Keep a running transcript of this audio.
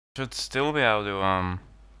Should still be able to,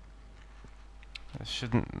 it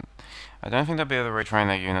shouldn't... I don't think they'll be able to retrain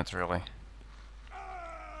their units, really.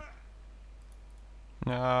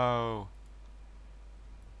 No!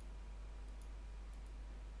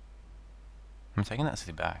 I'm taking that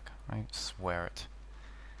city back. I swear it.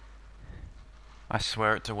 I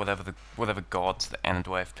swear it to whatever gods the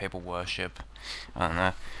Enedwaith people worship. I don't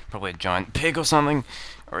know. Probably a giant pig or something.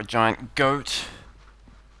 Or a giant goat.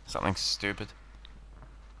 Something stupid.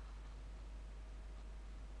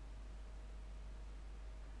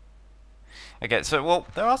 Okay, so, well,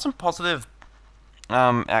 there are some positive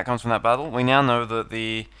outcomes from that battle. We now know that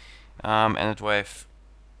the Enedwaith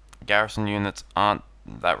garrison units aren't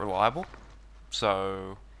that reliable.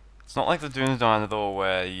 So, it's not like the Dunlendings at all,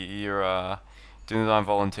 where your Dunlending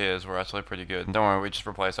volunteers were actually pretty good. And don't worry, we just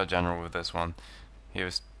replaced our general with this one.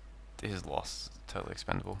 His loss totally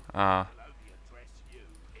expendable. Alright.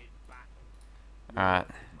 We're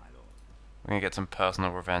gonna get some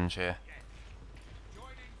personal revenge here.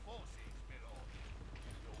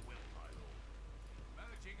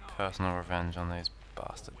 Personal revenge on these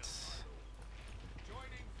bastards.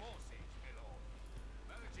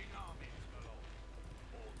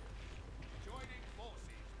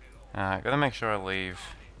 Gotta make sure I leave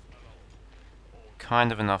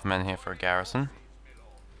kind of enough men here for a garrison.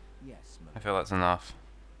 I feel that's enough.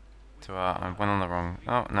 To, I went on the wrong...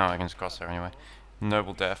 Oh, no, I can just cross there anyway.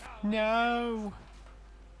 Noble death. No!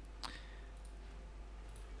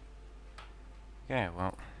 Okay,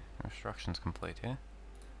 well, construction's complete here.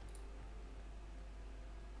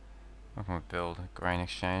 What can we build? A grain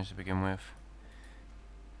exchange to begin with.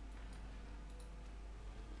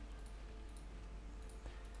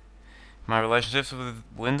 My relationships with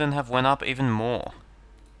Linden have went up even more.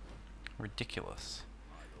 Ridiculous.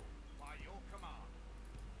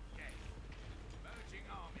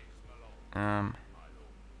 I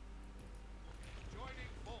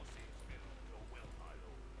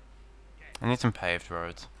need some paved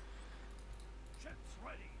roads.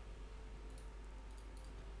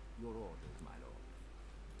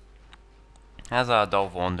 How's Dol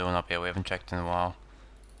Vaughan doing up here? We haven't checked in a while.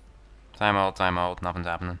 Same old, nothing's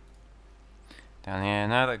happening. Down here,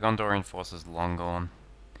 no, that Gondorian force is long gone.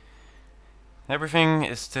 Everything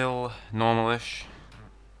is still normalish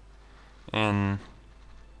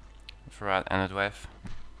throughout Enedwaith.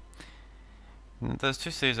 Those two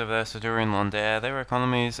cities over there, Siduri and Londair, their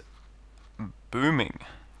economy's booming.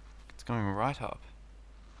 It's going right up.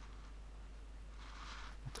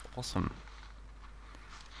 That's awesome.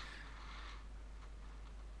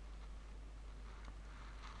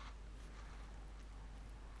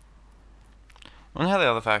 I wonder how the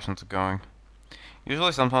other factions are going.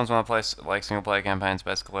 Usually sometimes when I play like single player campaigns,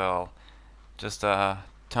 basically I'll just turn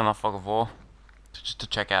off Fog of War just to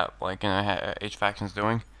check out like, you know, how each faction's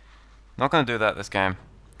doing. Not gonna do that this game.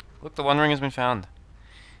 Look, the One Ring has been found.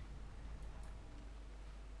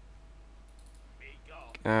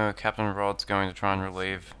 Captain Rod's going to try and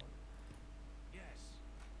relieve.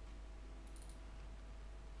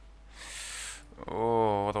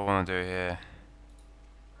 Oh, what do I want to do here?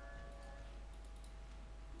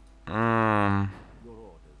 Your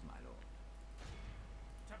orders, my lord.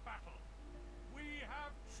 To battle. We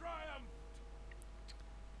have triumphed.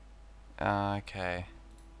 Okay.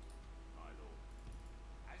 My lord.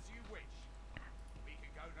 As you wish. We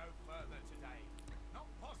can go no further today. Not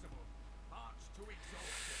possible. March to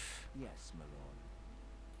exhaustion. Yes, my lord.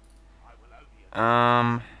 I will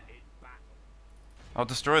only in battle. I'll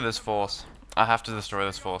destroy this force. I have to destroy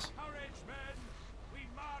this force. Courage, men. We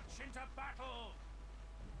march into battle.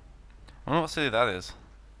 I don't know what city that is.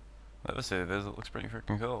 Whatever city it is, it looks pretty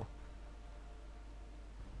freaking cool.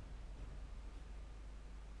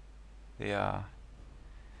 The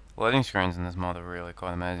loading screens in this mod are really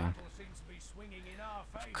quite amazing.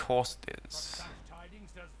 Of course it is.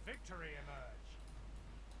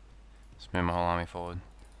 Let's move my whole army forward.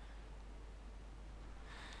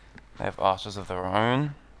 They have archers of their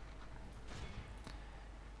own.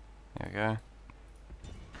 There we go.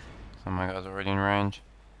 Some of my guys are already in range.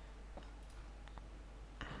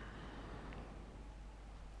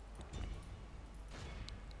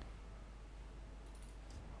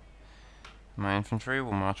 My infantry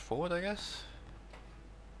will march forward, I guess.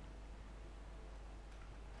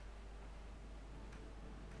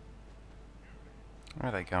 Where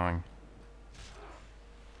are they going?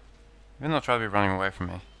 Even they'll try to be running away from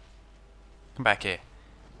me. Come back here.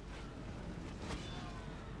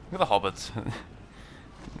 Look at the hobbits.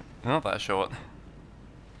 They're not that short.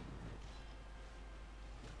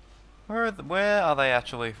 Where are they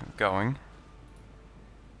actually going?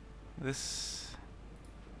 This...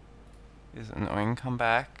 is annoying. Come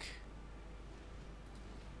back.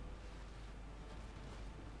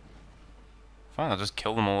 Fine, I'll just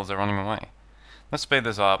kill them all as they're running away. Let's speed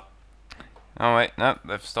this up. Oh wait, nope,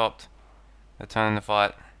 they've stopped. They're turning to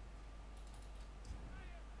fight.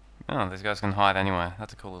 Oh, these guys can hide anyway.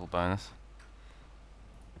 That's a cool little bonus.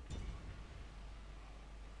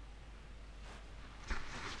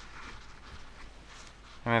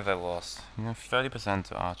 How many have they lost? 30%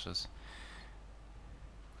 to archers.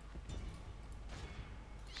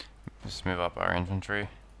 Just move up our infantry.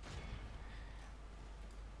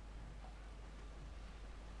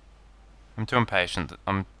 I'm too impatient to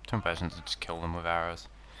just kill them with arrows.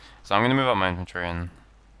 So I'm gonna move up my infantry and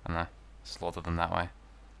I don't know, slaughter them that way.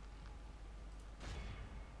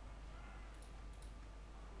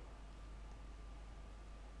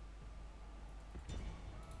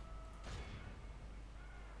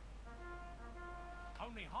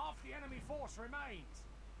 Only half the enemy force remains.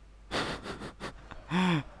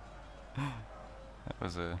 That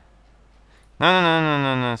was a...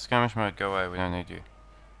 No, skirmish mode, go away, we don't need you.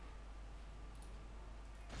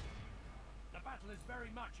 The battle is very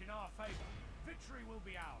much in our favor. Victory will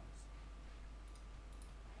be ours.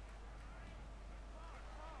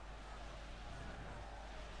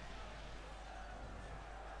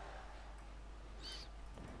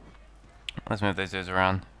 Let's move these dudes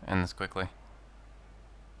around, end this quickly.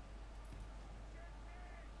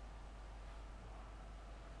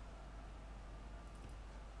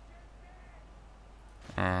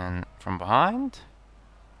 And from behind.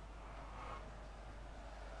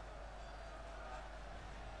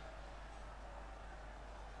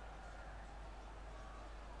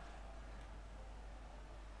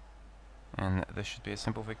 And this should be a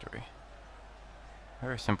simple victory.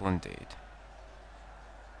 Very simple indeed.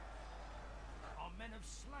 Our men have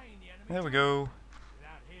slain the enemy. There we go.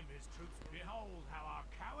 Without him, his troops behold how our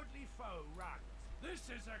cowardly foe runs. This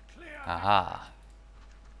is a clear Aha.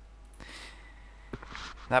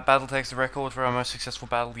 That battle takes the record for our most successful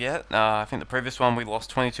battle yet. I think the previous one we lost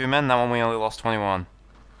 22 men, that one we only lost 21.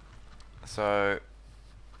 So,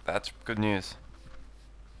 that's good news.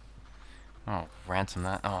 Oh, ransom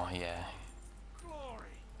that. Oh, yeah.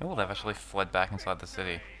 glory. Oh, they've actually fled back inside the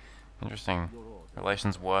city. Interesting.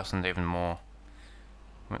 Relations worsened even more.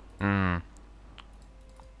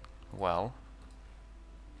 Well.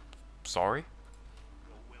 Sorry?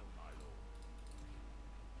 Your will, my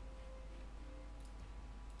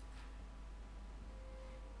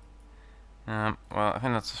lord. Well, I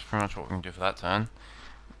think that's pretty much what we can do for that turn.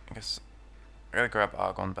 I guess I gotta grab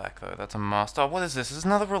Argon back though. That's a must. Oh, what is this? Is this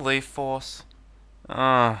another relief force?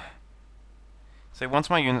 See, once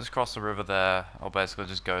my units cross the river there, I'll basically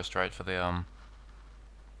just go straight for the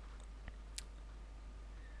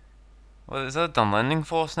What is that? A Dunlending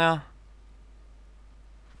force now?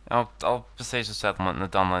 I'll besiege the settlement, and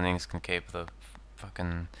the Dunlendings can keep the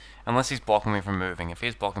fucking. Unless he's blocking me from moving. If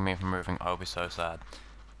he's blocking me from moving, I'll be so sad.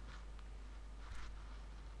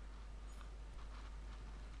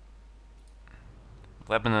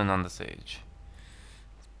 Lebanon under siege.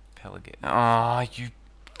 Peлагate. Ah, you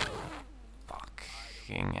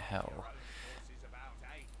fucking hell. Force is about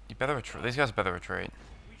 8. You better retreat. These guys better retreat.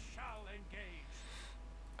 We shall engage.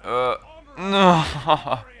 No.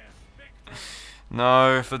 Glorious victory.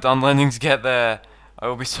 No, if the Dunlendings get there, I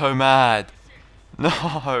will be so mad. No.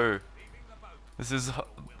 Leaving the boat. This is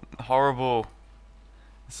horrible.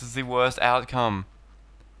 This is the worst outcome.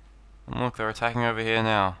 And look, they're attacking over here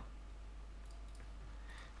now.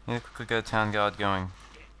 Need to quickly get a town guard going.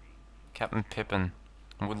 Captain Pippin,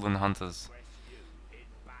 Woodland Hunters.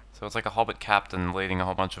 So it's like a hobbit captain leading a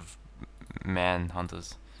whole bunch of man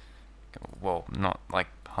hunters. Well, not like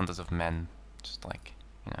hunters of men, just like,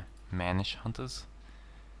 you know, mannish hunters.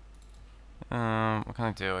 What can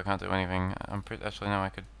I do? I can't do anything. Actually, no, I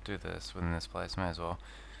could do this within this place. May as well.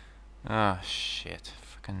 Oh shit!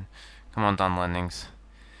 Fucking, come on, Dunlendings.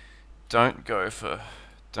 Don't go for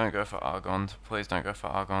Argond. Please don't go for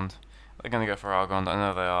Argond. They're gonna go for Argond. I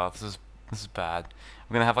know they are. This is bad.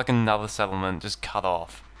 I'm gonna have like another settlement just cut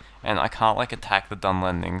off, and I can't like attack the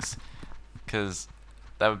Dunlendings, because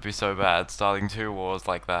that would be so bad. Starting 2 wars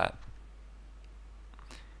like that.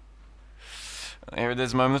 Here it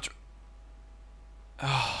is, moment.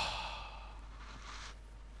 Oh.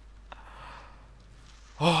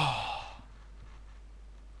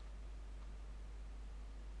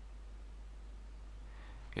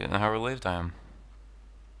 You don't know how relieved I am.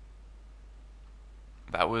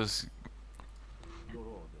 That was...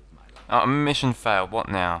 Oh, mission failed. What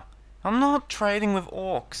now? I'm not trading with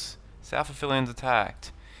orcs. South Aphelions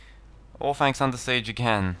attacked. Orphanks under siege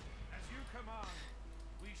again. As you command,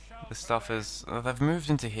 we shall This stuff is... they've moved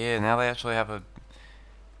into here. Now they actually have a...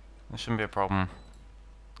 There shouldn't be a problem.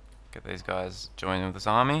 Get these guys joined with this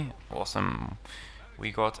army. Awesome.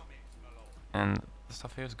 We got... And the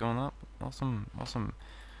stuff here is going up. Awesome. Awesome.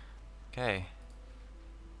 Okay.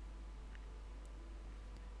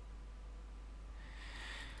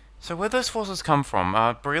 So where'd those forces come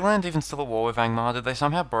from? Bree-Land even still at war with Angmar? Did they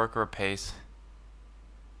somehow broker a peace?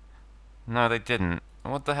 No, they didn't.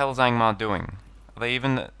 What the hell is Angmar doing? Are they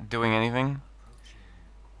even doing anything?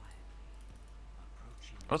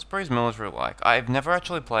 What's Bree's military like? I've never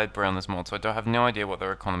actually played Bree on this mod, so I don't have no idea what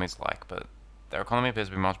their economy's like, but their economy appears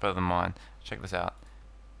to be much better than mine. Check this out.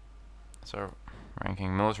 So,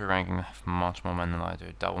 ranking, military ranking, they have much more men than I do,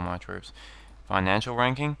 double my troops. Financial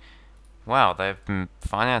ranking? Wow, they've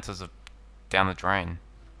finances are down the drain.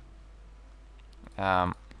 We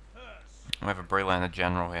have a Bree-Land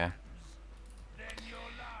general here.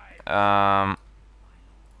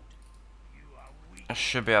 I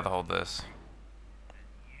should be able to hold this.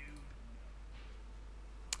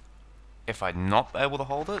 If I'm not able to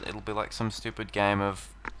hold it, it'll be like some stupid game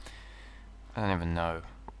of... I don't even know.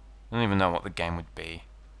 I don't even know what the game would be.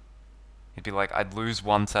 It'd be like, I'd lose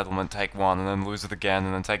one settlement, take one, and then lose it again,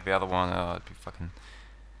 and then take the other one. Oh, it'd be fucking...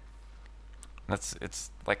 It's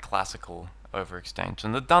like classical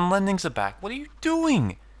overextension. The Dunlendings are back. What are you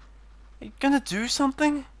doing? Are you gonna do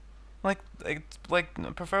something? Like,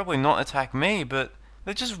 preferably not attack me, but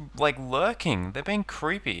they're just, like, lurking. They're being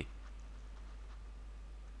creepy.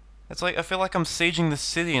 It's like, I feel like I'm sieging the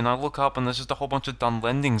city, and I look up, and there's just a whole bunch of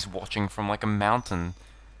Dunlendings watching from, like, a mountain.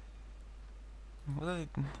 What are they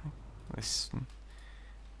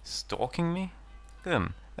stalking me? Look at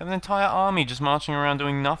them. They have an entire army just marching around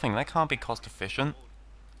doing nothing. That can't be cost efficient.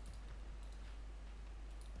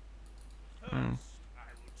 Mm.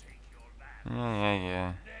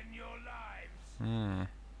 Yeah.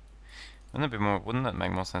 Wouldn't it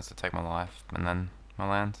make more sense to take my life and then my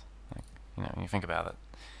land? Like, you know, you think about it.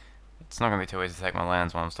 It's not gonna be too easy to take my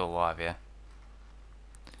lands while I'm still alive, yeah?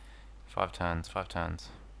 5 turns.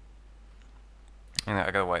 You know,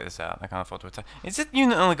 I gotta wait this out. I can't afford to attack. Is it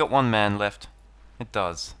unit only got 1 man left? It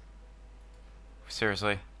does.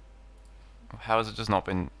 Seriously? How has it just not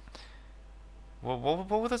been... What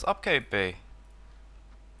would this upkeep be?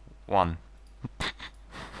 1.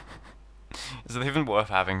 Is it even worth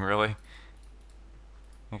having, really?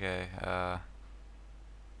 Okay,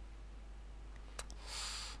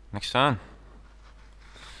 next turn.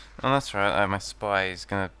 Oh, that's right, my spy is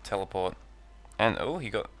gonna teleport. And, oh, he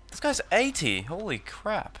got... This guy's 80! Holy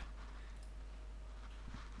crap.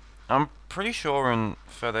 I'm pretty sure in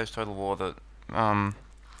Third Age Total War that, well,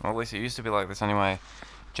 at least it used to be like this anyway,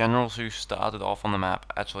 generals who started off on the map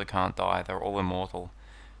actually can't die, they're all immortal.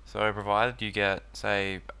 So provided you get,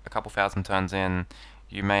 say, a couple thousand turns in,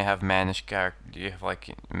 you may have managed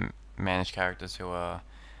managed characters who are,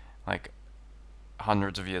 like,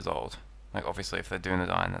 hundreds of years old. Like, obviously if they're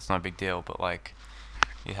Dunedain, that's not a big deal, but, like,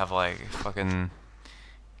 you have, like, fucking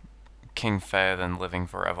King Theoden living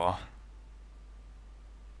forever.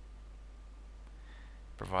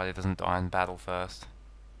 Provided he doesn't die in battle first.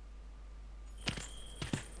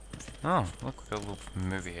 Oh, look, we've got a little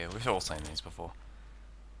movie here. We've all seen these before.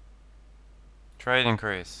 Trade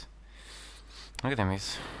increase. Look at him,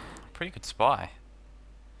 he's a pretty good spy.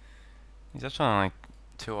 He's actually on like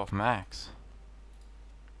 2 off max.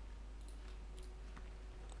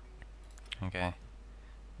 Okay.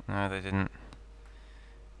 No, they didn't.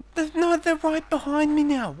 No, they're right behind me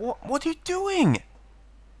now. What are you doing?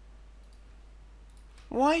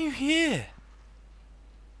 Why are you here?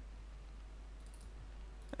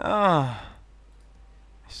 Oh,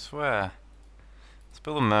 I swear. Let's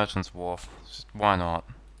build a merchant's wharf. Just why not?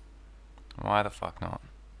 Why the fuck not?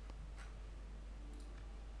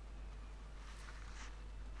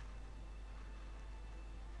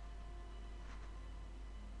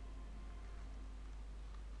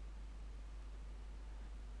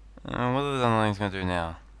 What are the Dunlendings gonna do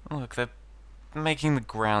now? Look, they're making the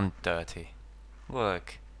ground dirty.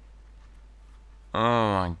 Look. Oh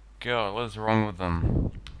my god, what is wrong with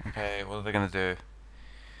them? Okay, what are they gonna do?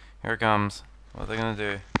 Here it comes. What are they gonna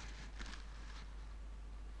do?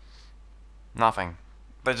 Nothing.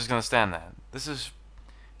 They're just gonna stand there. This is...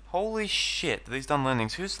 Holy shit, these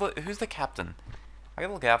Dunlendings. Who's the captain? I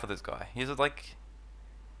gotta look out for this guy. He's like...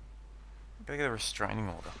 I gotta get a restraining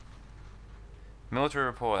order. Military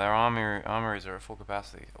report. Our armories are at full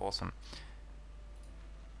capacity. Awesome.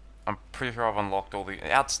 I'm pretty sure I've unlocked all the...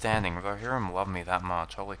 Outstanding. I hear him love me that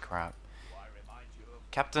much. Holy crap.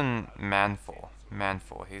 Captain Manfor.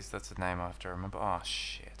 That's the name I have to remember. Oh,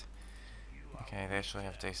 shit. Okay, they actually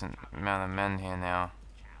have decent amount of men here now.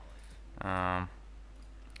 I'm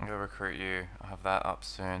gonna recruit you. I'll have that up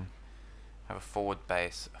soon. Have a forward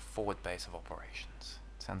base of operations.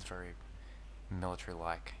 Sounds very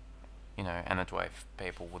military-like. You know, Enedwaith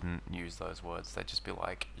people wouldn't use those words. They'd just be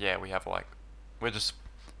like, yeah, we have like, we're just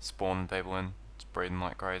spawning people in. It's breeding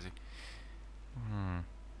like crazy.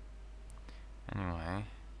 Anyway.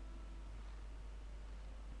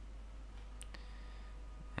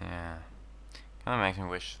 Yeah. Kinda makes me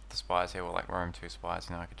wish the spies here were like Rome 2 spies,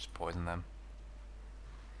 you know, I could just poison them.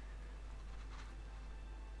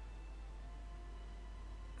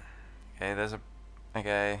 Okay, there's a...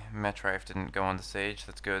 Okay, Metraith didn't go under siege,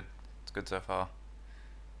 that's good. It's good so far.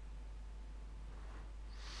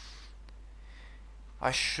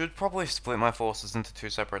 I should probably split my forces into 2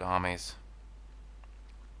 separate armies.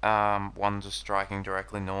 One just striking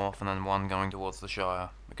directly north, and then one going towards the Shire.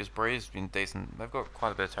 Because Bree's been decent, they've got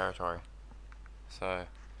quite a bit of territory. So...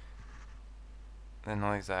 they're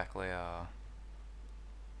not exactly, a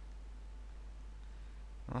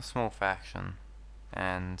small faction.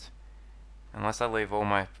 And... unless I leave all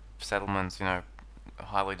my settlements, you know,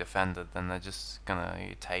 highly defended, then they're just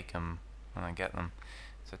gonna take them when I get them.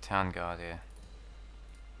 So town guard here.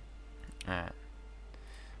 Alright.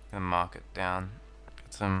 Gonna mark it down.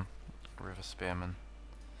 Get some river spearmen.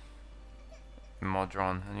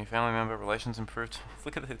 Modron. A new family member. Relations improved.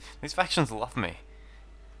 Look at this. These factions love me.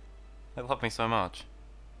 They love me so much.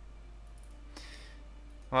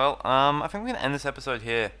 Well, I think we're gonna end this episode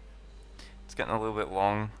here. It's getting a little bit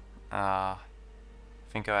long. I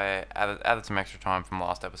think I added some extra time from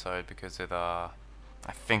last episode because it, I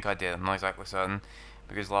think I did, I'm not exactly certain,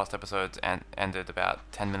 because last episode ended about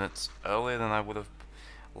 10 minutes earlier than I would have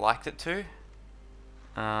liked it to.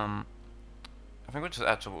 I think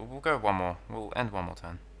we'll go one more, we'll end one more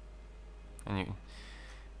turn. And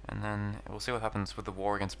then we'll see what happens with the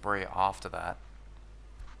war against Bree after that.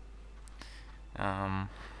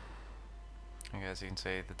 Okay, as you can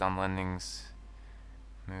see, the Dunlendings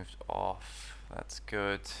moved off. That's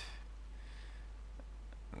good.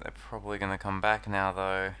 They're probably gonna come back now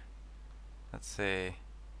though. Let's see.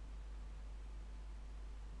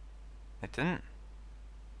 They didn't.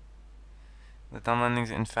 The Dunlendings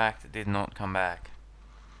in fact did not come back.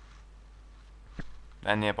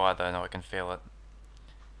 They're nearby though, now I can feel it.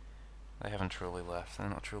 They haven't truly left, they're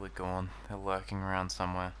not truly gone. They're lurking around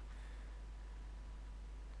somewhere.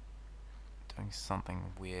 Doing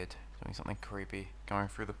something weird. Doing something creepy. Going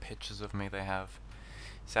through the pictures of me they have.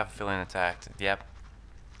 South Phillian attacked. Yep.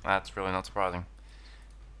 That's really not surprising.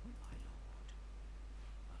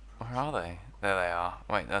 Where are they? There they are.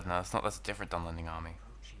 Wait, no, that's not. That's a different Dunlending army.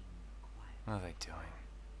 What are they doing?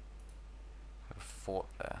 They have a fort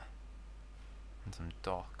there. And some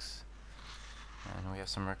docks. And we have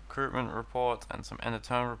some recruitment reports and some end of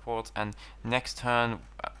turn reports. And next turn,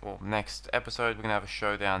 well, next episode, we're going to have a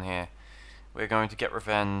showdown here. We're going to get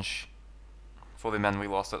revenge for the men we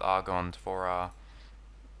lost at Argond for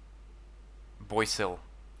Boysil.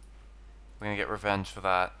 We're going to get revenge for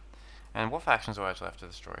that. And what factions do I actually have to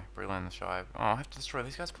destroy? Bree-Land, the Shire. Oh, I have to destroy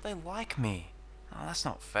these guys, but they like me. Oh, that's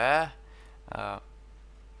not fair.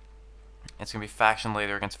 It's going to be faction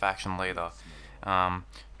leader against faction leader.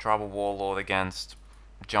 Tribal warlord against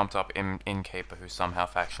jumped up innkeeper who's somehow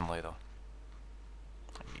faction leader.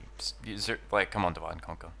 Like, come on, divide and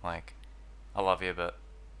conquer. Like, I love you, but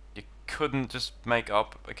you couldn't just make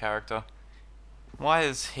up a character. Why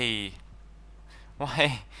is he?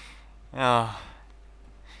 Why? Oh.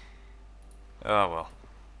 Oh well.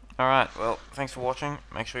 Alright, well, thanks for watching.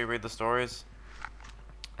 Make sure you read the stories.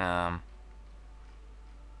 And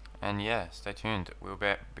yeah, stay tuned. We'll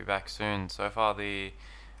be back soon. So far, the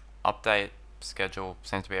update schedule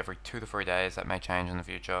seems to be every 2 to 3 days. That may change in the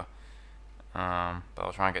future. But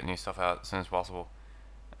I'll try and get new stuff out as soon as possible.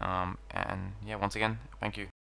 And yeah, once again, thank you.